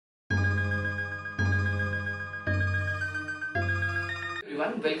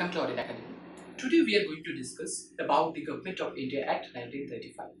everyone, welcome to our Academy. Today we are going to discuss about the Govt of India Act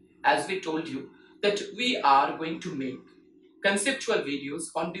 1935. As we told you that we are going to make conceptual videos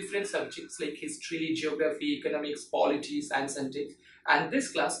on different subjects like history, geography, economics, polity, science and tech, and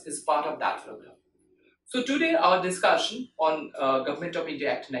this class is part of that program. So today our discussion on Govt of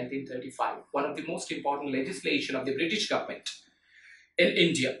India Act 1935, one of the most important legislation of the British government in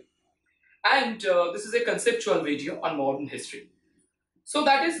India. And this is a conceptual video on modern history. So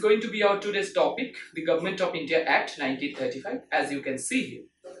that is going to be our today's topic, the Govt of India Act 1935, as you can see here.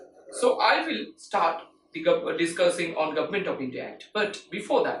 So I will start discussing on Govt of India Act, but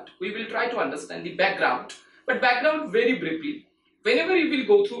before that we will try to understand the background, but background very briefly. Whenever you will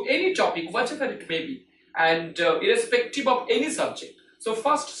go through any topic, whatever it may be, and irrespective of any subject, so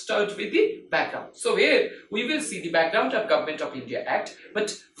first start with the background. So here we will see the background of Govt of India Act,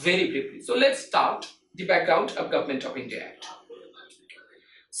 but very briefly. So let's start the background of Govt of India Act.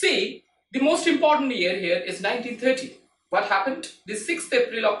 See, the most important year here is 1930. What happened? The 6th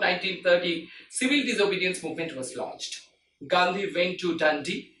April of 1930, civil disobedience movement was launched. Gandhi went to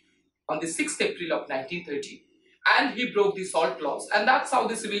Dundee on the 6th April of 1930 and he broke the salt laws, and that's how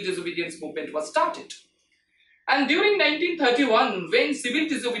the civil disobedience movement was started. And during 1931, when civil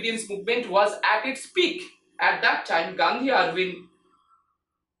disobedience movement was at its peak, at that time Gandhi-Irving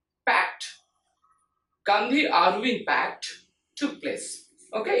Pact took place.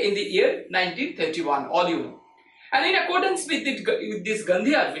 Okay, in the year 1931, all you know. And in accordance with this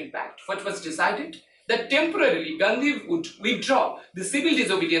Gandhi-Irving Pact, what was decided? That temporarily Gandhi would withdraw the civil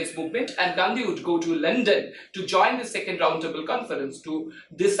disobedience movement and Gandhi would go to London to join the second roundtable conference to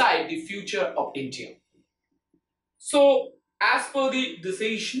decide the future of India. So, as per the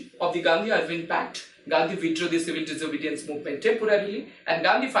decision of the Gandhi-Irving Pact, Gandhi withdrew the civil disobedience movement temporarily and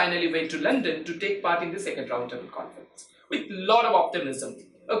Gandhi finally went to London to take part in the second roundtable conference with a lot of optimism,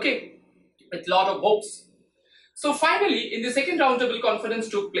 okay, with a lot of hopes. So finally, in the second roundtable conference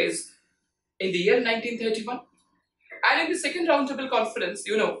took place in the year 1931, and in the second roundtable conference,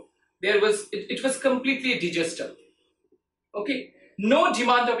 you know, it was completely a disaster. Okay, no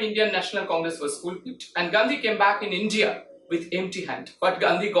demand of Indian National Congress was fulfilled, and Gandhi came back in India with empty hand. But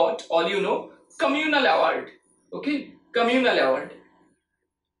Gandhi got, all you know, communal award. Okay, communal award.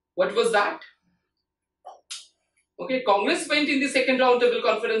 What was that? Okay, Congress went in the second roundtable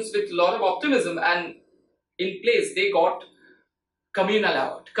conference with a lot of optimism, and in place they got communal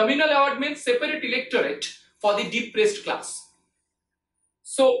award. Communal award means separate electorate for the depressed class.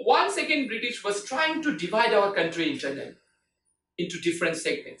 So once again British was trying to divide our country internally into different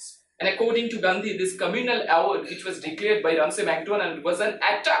segments. And according to Gandhi, this communal award, which was declared by Ramsay MacDonald, was an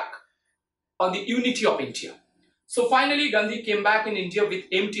attack on the unity of India. So finally Gandhi came back in India with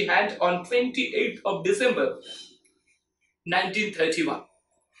empty hand on 28th of December 1931.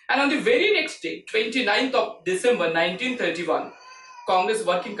 And on the very next day, 29th of December 1931, Congress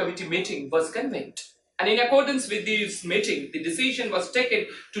Working Committee meeting was convened. And in accordance with this meeting, the decision was taken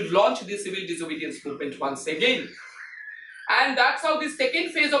to launch the civil disobedience movement once again. And that's how the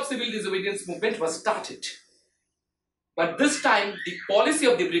second phase of civil disobedience movement was started. But this time, the policy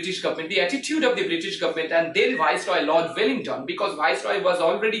of the British government, the attitude of the British government, and then Viceroy Lord Wellington, because Viceroy was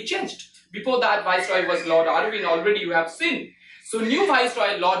already changed. Before that, Viceroy was Lord Irwin, already you have seen. So new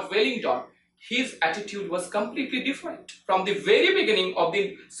Viceroy Lord Wellington, his attitude was completely different. From the very beginning of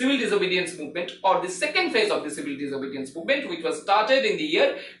the civil disobedience movement, or the second phase of the civil disobedience movement, which was started in the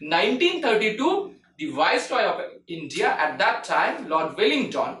year 1932, the Viceroy of India at that time, Lord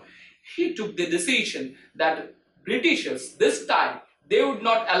Wellington, he took the decision that Britishers this time, they would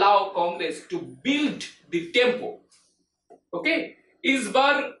not allow Congress to build the tempo. Okay, इस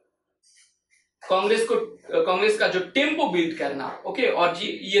बार कांग्रेस का जो tempo build करना, okay, और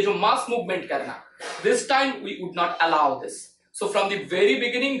ये जो mass movement करना, this time we would not allow this. So from the very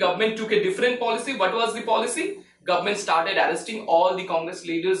beginning, government took a different policy. What was the policy? Government started arresting all the Congress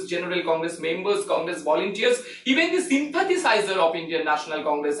leaders, General Congress members, Congress volunteers, even the sympathizer of Indian National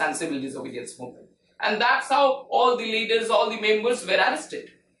Congress and civil disobedience movement. And that's how all the leaders, all the members were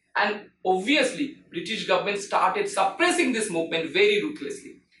arrested. And obviously, British government started suppressing this movement very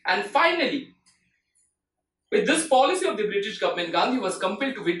ruthlessly. And finally, with this policy of the British government, Gandhi was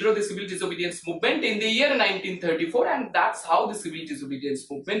compelled to withdraw the civil disobedience movement in the year 1934, and that's how the civil disobedience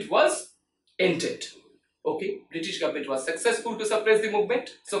movement was ended. Okay, British government was successful to suppress the movement,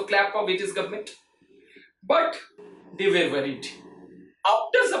 so clap for British government. But they were worried.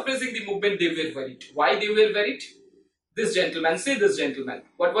 After suppressing the movement, they were worried. Why they were worried? This gentleman, say this gentleman,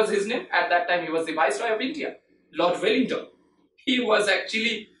 what was his name? At that time, he was the Viceroy of India, Lord Wellington. He was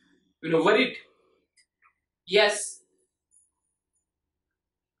actually, worried. Yes,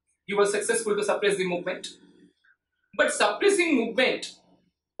 You were successful to suppress the movement. But suppressing movement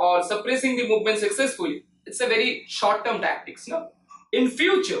or suppressing the movement successfully, it's a very short-term tactics. No, in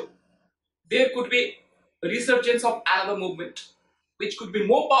future there could be a resurgence of another movement which could be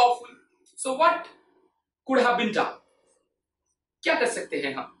more powerful. So what could have been done? क्या कर सकते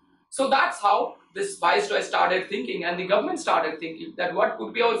हैं हम? So that's how this viceroy started thinking, and the government started thinking that what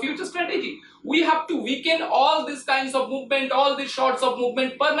could be our future strategy? We have to weaken all these kinds of movement, all these sorts of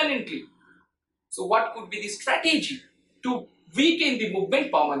movement permanently. So what could be the strategy to weaken the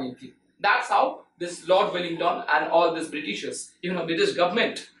movement permanently? That's how this Lord Wellington and all these Britishers, British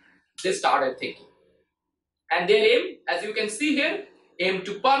government, they started thinking. And their aim, as you can see here, aim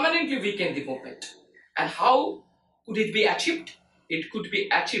to permanently weaken the movement. And how could it be achieved? It could be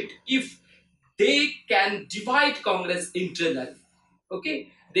achieved if they can divide Congress internally.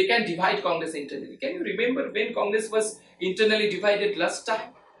 Okay, they can divide Congress internally. Can you remember when Congress was internally divided last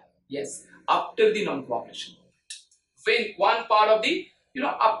time? Yes, after the non-cooperation. When one part of the,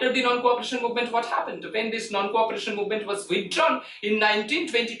 after the non-cooperation movement, what happened? When this non-cooperation movement was withdrawn in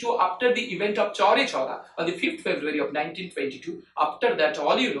 1922 after the event of Chauri Chaura on the 5th February of 1922, after that,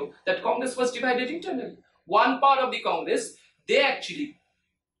 all you know that Congress was divided internally. One part of the Congress, they actually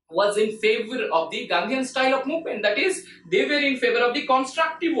was in favor of the Gandhian style of movement. That is, they were in favor of the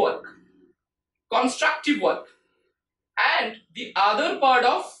constructive work. And the other part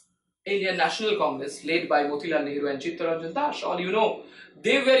of Indian National Congress, led by Motilal Nehru and Chittaranjan Das, all you know,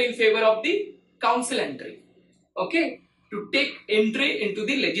 they were in favor of the council entry, okay, to take entry into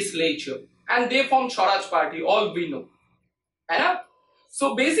the legislature, and they formed Swaraj Party, all we know. And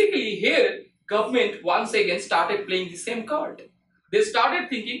so basically here, government once again started playing the same card. They started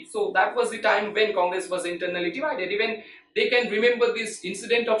thinking, so that was the time when Congress was internally divided. Even they can remember this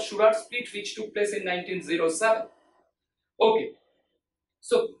incident of Surat split which took place in 1907. Okay,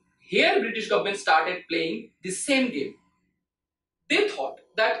 so here British government started playing the same game. They thought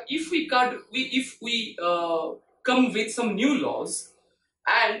that if we come with some new laws,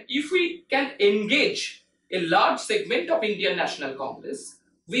 and if we can engage a large segment of Indian National Congress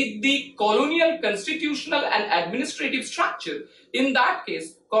with the colonial constitutional and administrative structure, in that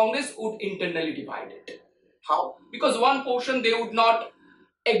case Congress would internally divide it. How? Because one portion they would not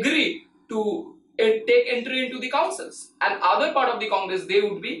agree to take entry into the councils, and other part of the Congress they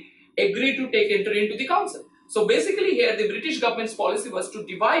would be agree to take entry into the council. So basically here the British government's policy was to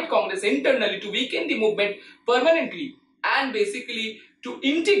divide Congress internally to weaken the movement permanently, and basically to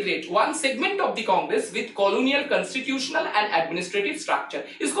integrate one segment of the Congress with colonial constitutional and administrative structure.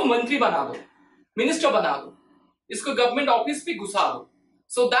 इसको मंत्री बना दो, minister बना दो, इसको government office पे घुसा दो.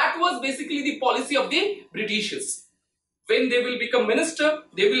 So that was basically the policy of the Britishers. When they will become minister,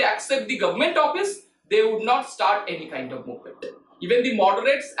 they will accept the government office, they would not start any kind of movement. Even the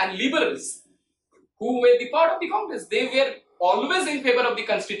moderates and liberals who were the part of the Congress, they were always in favor of the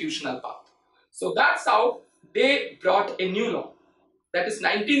constitutional path. So that's how they brought a new law, that is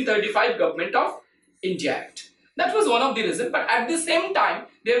 1935 Govt of India Act. That was one of the reasons, but at the same time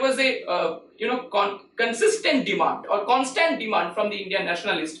there was a consistent demand or constant demand from the Indian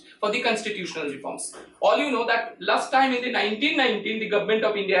nationalists for the constitutional reforms. All you know that last time in the 1919 the Govt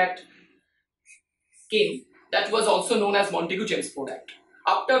of India Act came, that was also known as Montagu-Chelmsford Act.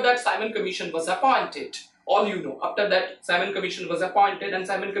 After that Simon Commission was appointed. All you know, after that Simon Commission was appointed, and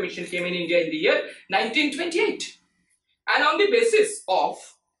Simon Commission came in India in the year 1928. And on the basis of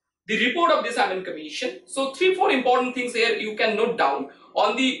the report of the Simon Commission, so 3-4 important things here you can note down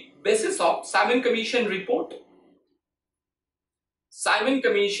on the basis of Simon Commission report. Simon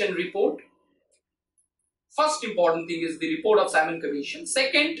Commission report. First important thing is the report of Simon Commission.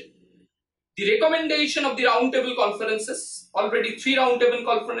 Second, the recommendation of the roundtable conferences. Already 3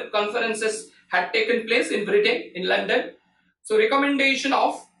 roundtable conferences had taken place in Britain, in London. So recommendation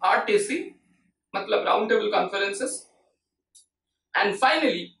of RTC, matlab roundtable conferences. And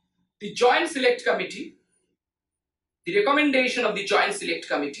finally, the Joint Select Committee, the recommendation of the Joint Select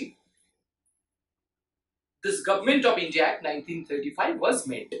Committee. This Govt of India Act 1935 was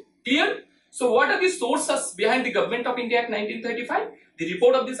made. Clear? So what are the sources behind the Govt of India Act 1935? The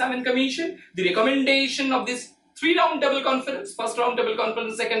report of the Simon Commission, the recommendation of this 3 roundtable conference, first roundtable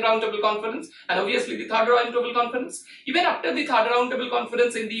conference, second roundtable conference, and obviously the third roundtable conference. Even after the third roundtable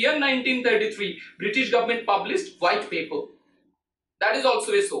conference in the year 1933, British government published white paper. That is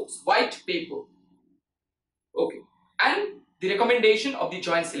also a source, white paper. Okay. And the recommendation of the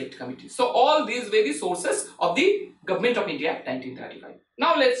Joint Select Committee. So all these were the sources of the Govt of India Act 1935.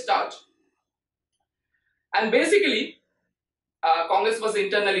 Now let's start. And basically, Congress was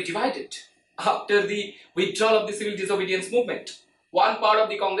internally divided after the withdrawal of the civil disobedience movement. one part of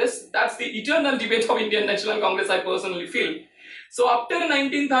the Congress. That's the eternal debate of Indian National Congress, I personally feel. So after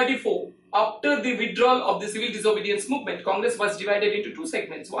 1934, after the withdrawal of the civil disobedience movement, Congress was divided into two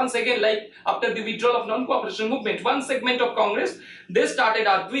segments. Once again, like after the withdrawal of non-cooperation movement, one segment of Congress, they started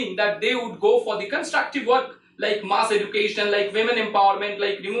arguing that they would go for the constructive work, like mass education, like women empowerment,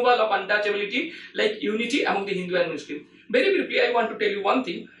 like removal of untouchability, like unity among the Hindu and Muslim. Very briefly, I want to tell you one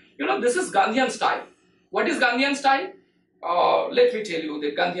thing. You know, this is Gandhian style. What is Gandhian style? Let me tell you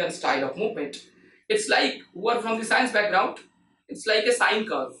the Gandhian style of movement. It's like, who are from the science background, it's like a sine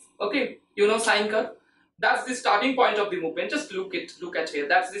curve. Okay, you know sine curve? That's the starting point of the movement. Just look at here.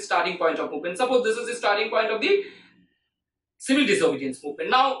 That's the starting point of movement. Suppose this is the starting point of the civil disobedience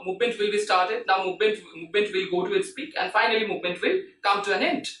movement. Now movement will be started. Now movement will go to its peak, and finally movement will come to an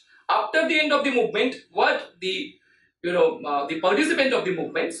end. After the end of the movement, what the the participant of the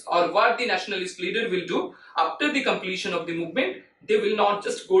movements, or what the nationalist leader will do after the completion of the movement, they will not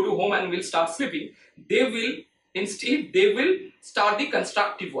just go to home and will start sleeping. They will instead start the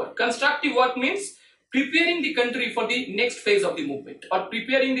constructive work. Constructive work means preparing the country for the next phase of the movement, or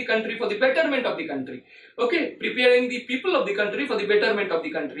preparing the country for the betterment of the country. Okay, preparing the people of the country for the betterment of the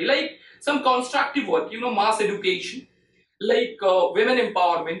country, like some constructive work, mass education, like women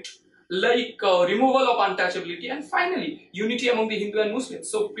empowerment, like removal of untouchability, and finally unity among the Hindu and Muslims.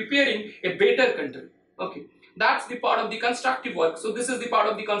 So preparing a better country. Okay, that's the part of the constructive work. So this is the part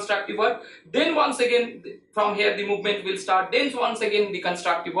of the constructive work. Then once again from here the movement will start. Then once again the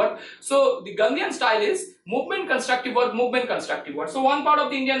constructive work. So the Gandhian style is movement, constructive work, movement, constructive work. So one part of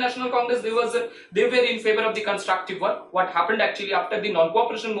the Indian National Congress, they were in favor of the constructive work. What happened actually after the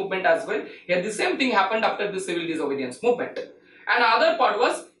non-cooperation movement as well, here the same thing happened after the civil disobedience movement. And other part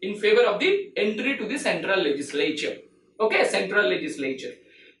was in favor of the entry to the central legislature. Okay, central legislature.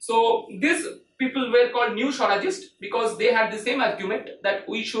 So these people were called new Swarajists because they had the same argument that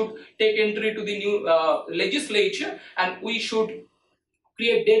we should take entry to the new legislature, and we should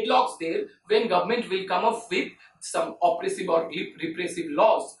create deadlocks there when government will come up with some oppressive or repressive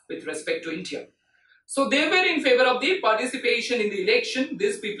laws with respect to India. So they were in favor of the participation in the election.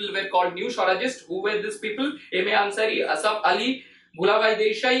 These people were called new Swarajists. Who were these people? M.A. Ansari, Asaf Ali, Bhulabhai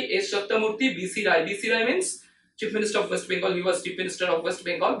Desai, S. Sattamurthy, B.C. Rai. B.C. Rai means Chief Minister of West Bengal. He was Chief Minister of West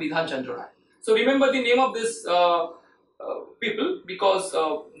Bengal, Bidhan Chandra Rai. So remember the name of this people because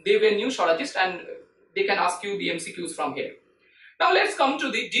they were new Swarajists, and they can ask you the MCQs from here. Now let's come to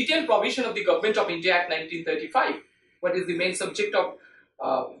the detailed provision of the Govt of India Act 1935. What is the main subject of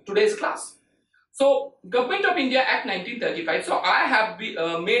today's class? So Govt of India Act 1935. So I have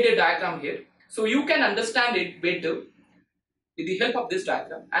made a diagram here, so you can understand it better with the help of this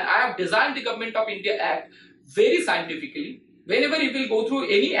diagram. And I have designed the Govt of India Act very scientifically. Whenever you will go through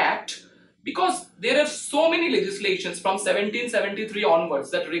any act, because there are so many legislations from 1773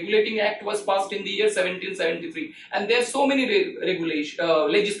 onwards, that regulating act was passed in the year 1773, and there are so many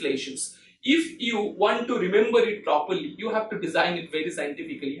legislations. If you want to remember it properly, you have to design it very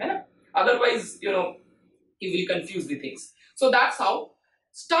scientifically. Otherwise, you will confuse the things. So that's how.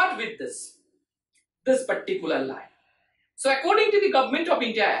 Start with this particular line. So according to the Govt of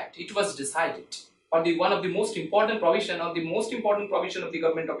India Act, it was decided, or one of the most important provision, or the most important provision of the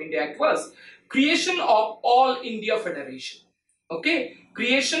Govt of India Act was creation of All India Federation. Okay,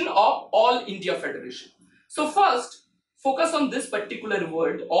 creation of All India Federation. So first, focus on this particular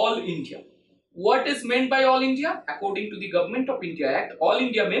word, All India. What is meant by All India? According to the Govt of India Act, All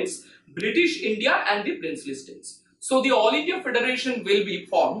India means British India and the Princely States. So the All India Federation will be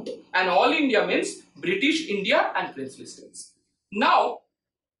formed, and All India means British India and Princely States. Now,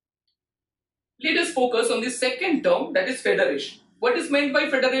 let us focus on the second term, that is federation. What is meant by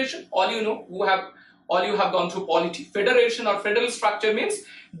federation? All you know, all you have gone through polity. Federation or federal structure means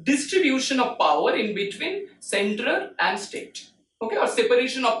distribution of power in between center and state. Okay, or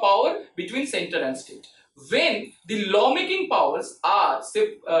separation of power between center and state. When the lawmaking powers are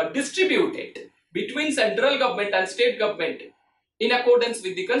distributed between central government and state government in accordance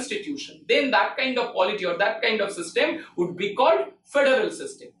with the constitution, then that kind of polity or that kind of system would be called federal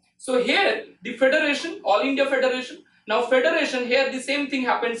system. So here the federation, All India Federation. Now federation, here the same thing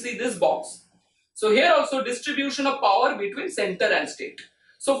happens. See this box. So here also distribution of power between center and state.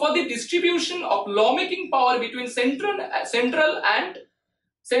 So for the distribution of lawmaking power between center and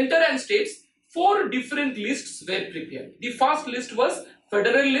states, 4 different lists were prepared. The first list was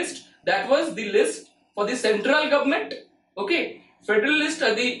federal list. That was the list for the central government. Okay, federal list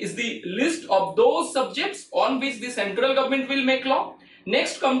is the list of those subjects on which the central government will make law.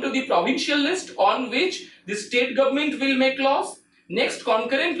 Next come to the provincial list, on which the state government will make laws. Next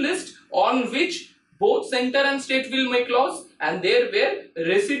concurrent list, on which both center and state will make laws, and there were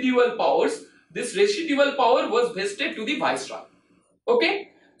residual powers. This residual power was vested to the viceroy. Okay,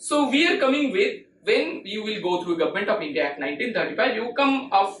 so we are coming with, when you will go through Government of India Act 1935, you come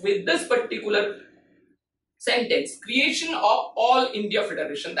up with this particular sentence: creation of all India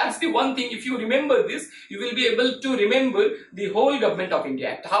Federation. That's the one thing, if you remember this, you will be able to remember the whole Government of India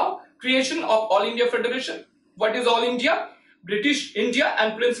Act. How? Creation of all India Federation. What is all India? British India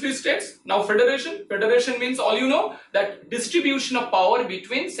and princely states. Now federation. Federation means, all you know, that distribution of power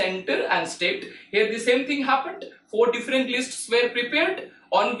between center and state. Here the same thing happened. 4 different lists were prepared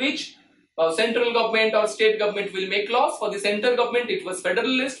on which central government or state government will make laws. For the central government it was federal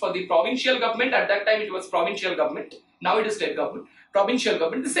list. For the provincial government, at that time it was provincial government. Now it is state government. Provincial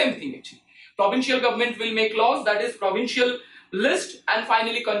government, the same thing actually. Provincial government will make laws, that is provincial list, and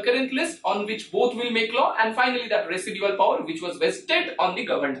finally concurrent list on which both will make law, and finally that residual power which was vested on the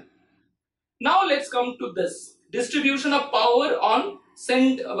governor. Now let's come to this distribution of power on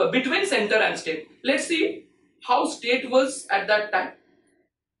between center and state. Let's see how state was at that time.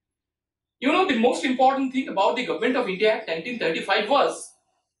 You know, the most important thing about the Government of India Act 1935 was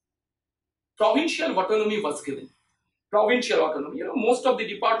provincial autonomy was given. Provincial autonomy, you know, most of the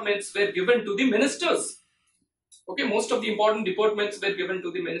departments were given to the ministers. Okay, most of the important departments were given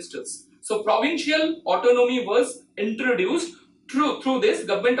to the ministers. So provincial autonomy was introduced through this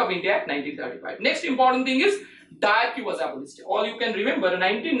Government of India Act 1935. Next important thing is diarchy was abolished. All you can remember,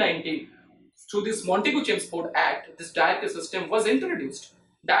 1990, through this Montagu-Chelmsford Act, this diarchy system was introduced.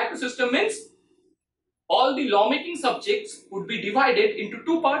 Diarchy system means all the lawmaking subjects would be divided into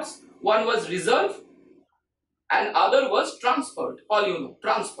 2 parts. One was reserve and other was transferred. All you know,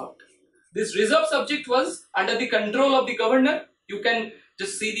 transferred. This reserve subject was under the control of the governor. You can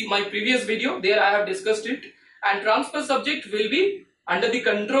just see my previous video, there I have discussed it. And transfer subject will be under the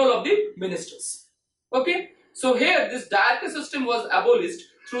control of the ministers. Okay, so here this diarchy system was abolished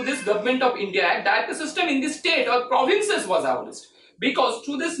through this Government of India Act. Diarchy system in the state or provinces was abolished, because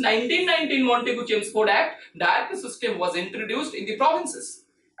through this 1919 Montagu-Chelmsford Act, diarchy system was introduced in the provinces,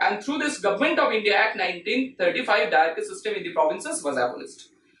 and through this Government of India Act 1935, diarchy system in the provinces was abolished.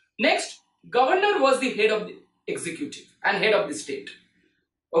 Next, governor was the head of the executive and head of the state.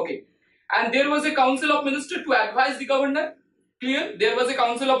 Okay, and there was a council of ministers to advise the governor. Clear? There was a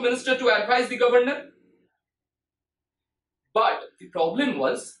council of ministers to advise the governor. But the problem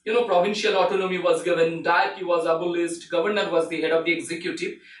was, you know, provincial autonomy was given, diarchy was abolished, governor was the head of the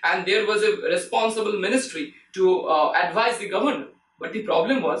executive, and there was a responsible ministry to advise the governor. But the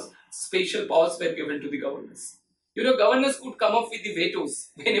problem was, special powers were given to the governors. You know, governors could come up with the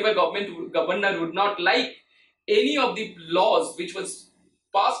vetoes whenever governor would not like any of the laws which was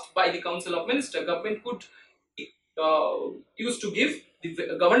passed by the council of ministers. Government could governor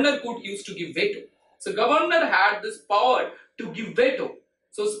could use to give veto. So governor had this power to give veto.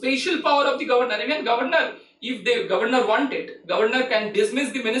 So special power of the governor. Even governor, if the governor wanted, governor can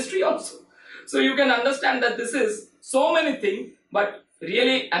dismiss the ministry also. So you can understand that this is so many things, but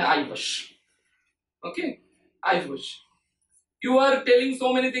really an eyewash. Okay, eyewash. You are telling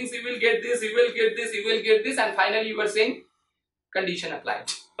so many things, you will get this, you will get this, you will get this, and finally you are saying condition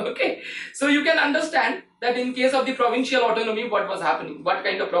applied. Okay, so you can understand that in case of the provincial autonomy, what was happening, what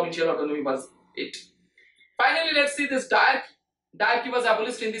kind of provincial autonomy was it. Finally, let's see this diarchy. Diarchy was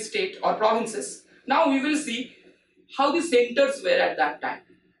abolished in the state or provinces. Now we will see how the centers were at that time.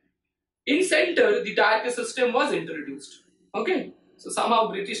 In center, the diarchy system was introduced. Okay, so somehow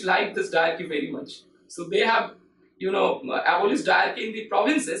British liked this diarchy very much. So they have, you know, abolished diarchy in the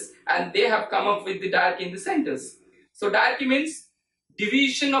provinces, and they have come up with the diarchy in the centers. So diarchy means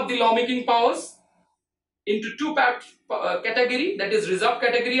division of the lawmaking powers into 2 category, that is reserved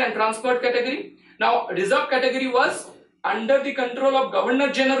category and transferred category. Now reserved category was under the control of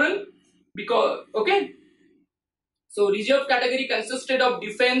Governor General, because okay, so reserved category consisted of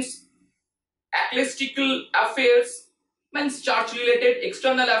defense, ecclesiastical affairs, means church related,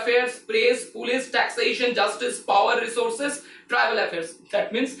 external affairs, praise, police, taxation, justice, power, resources, tribal affairs.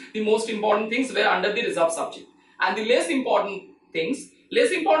 That means the most important things were under the reserved subject, and the less important things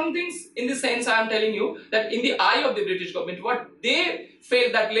in the sense I am telling you that in the eye of the British government, what they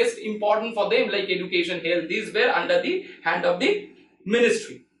felt that less important for them, like education, health, these were under the hand of the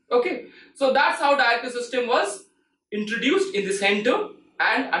ministry. Okay, so that's how diarchy system was introduced in the center.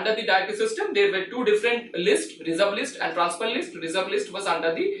 And under the diarchy system, there were 2 different lists, reserve list and transfer list. Reserve list was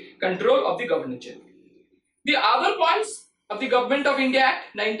under the control of the Governor General. The other points of the Government of India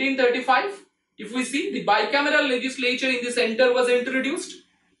Act 1935, if we see, the bicameral legislature in the center was introduced.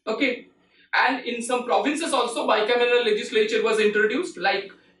 Okay, and in some provinces also bicameral legislature was introduced,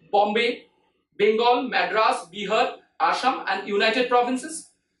 like Bombay, Bengal, Madras, Bihar, Assam and United Provinces.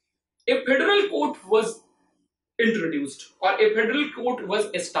 A federal court was introduced or a federal court was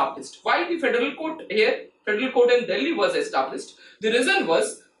established. Why the federal court here? Federal court in Delhi was established. The reason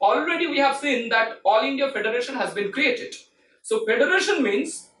was, already we have seen that All India Federation has been created. So federation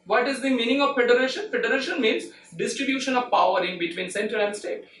means, what is the meaning of federation? Federation means distribution of power in between center and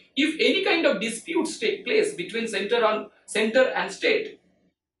state. If any kind of disputes take place between center and state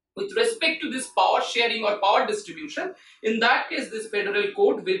with respect to this power sharing or power distribution, in that case this federal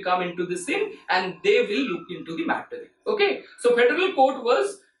court will come into the scene and they will look into the matter. Okay, so federal court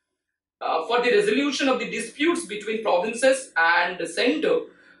was for the resolution of the disputes between provinces and the center,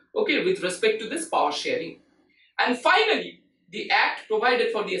 okay, with respect to this power sharing. And finally, the act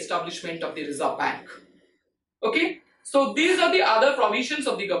provided for the establishment of the Reserve Bank. Okay, so these are the other provisions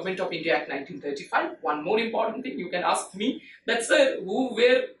of the Government of India Act 1935. One more important thing, you can ask me that, sir, who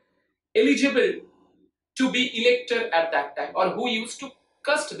were eligible to be elected at that time, or who used to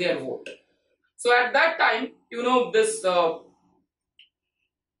cast their vote? So at that time, you know, this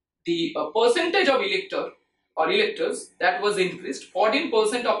the percentage of electors that was increased.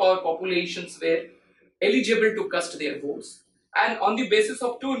 14% of our populations were eligible to cast their votes, and on the basis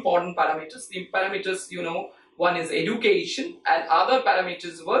of two important parameters. The parameters, you know, one is education and other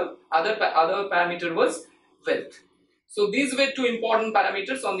parameter was wealth. So these were two important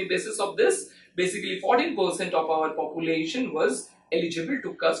parameters. On the basis of this, basically 14% of our population was eligible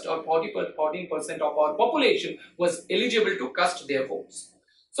to cast, or 14% of our population was eligible to cast their votes.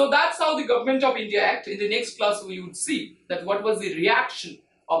 So that's how the Government of India Act. In the next class we would see that what was the reaction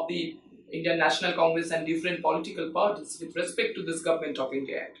of the Indian National Congress and different political parties with respect to this Government of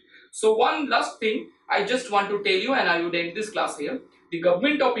India Act. So one last thing I just want to tell you, and I would end this class here. The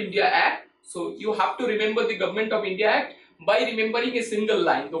Government of India Act, so you have to remember the Government of India Act by remembering a single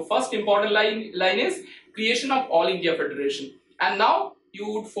line. The first important line is creation of All India Federation, and now you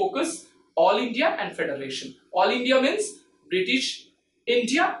would focus All India and Federation. All India means British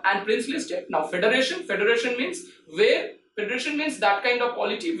India and princely state. Now federation means where, federation means that kind of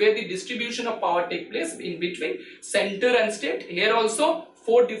polity where the distribution of power take place in between center and state. Here also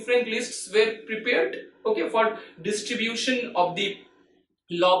 4 different lists were prepared, okay, for distribution of the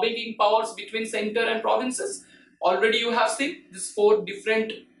lobbying powers between center and provinces. Already you have seen this 4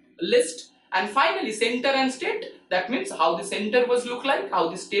 different lists. And finally center and state, that means how the center was look like, how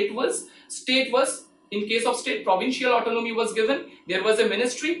the state was. In case of state, provincial autonomy was given. There was a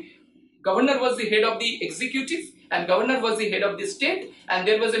ministry. Governor was the head of the executive and governor was the head of the state, and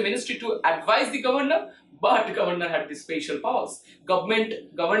there was a ministry to advise the governor, but governor had the special powers.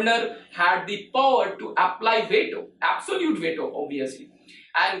 Governor had the power to apply veto, absolute veto obviously,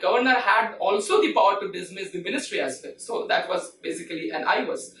 and governor had also the power to dismiss the ministry as well. So that was basically an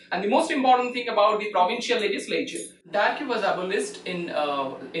IVAS. And the most important thing about the provincial legislature, diarchy was abolished in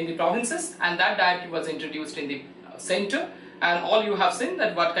the provinces, and that diarchy was introduced in the center. And all you have seen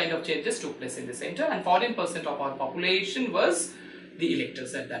that what kind of changes took place in the center, and 14% of our population was the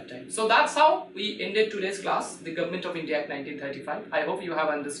electors at that time. So that's how we ended today's class, the Government of India Act 1935. I hope you have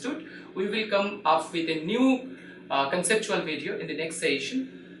understood. We will come up with a new conceptual video in the next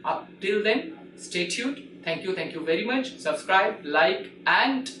session. Up till then, stay tuned. Thank you very much. Subscribe, like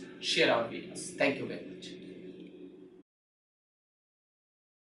and share our videos. Thank you very much.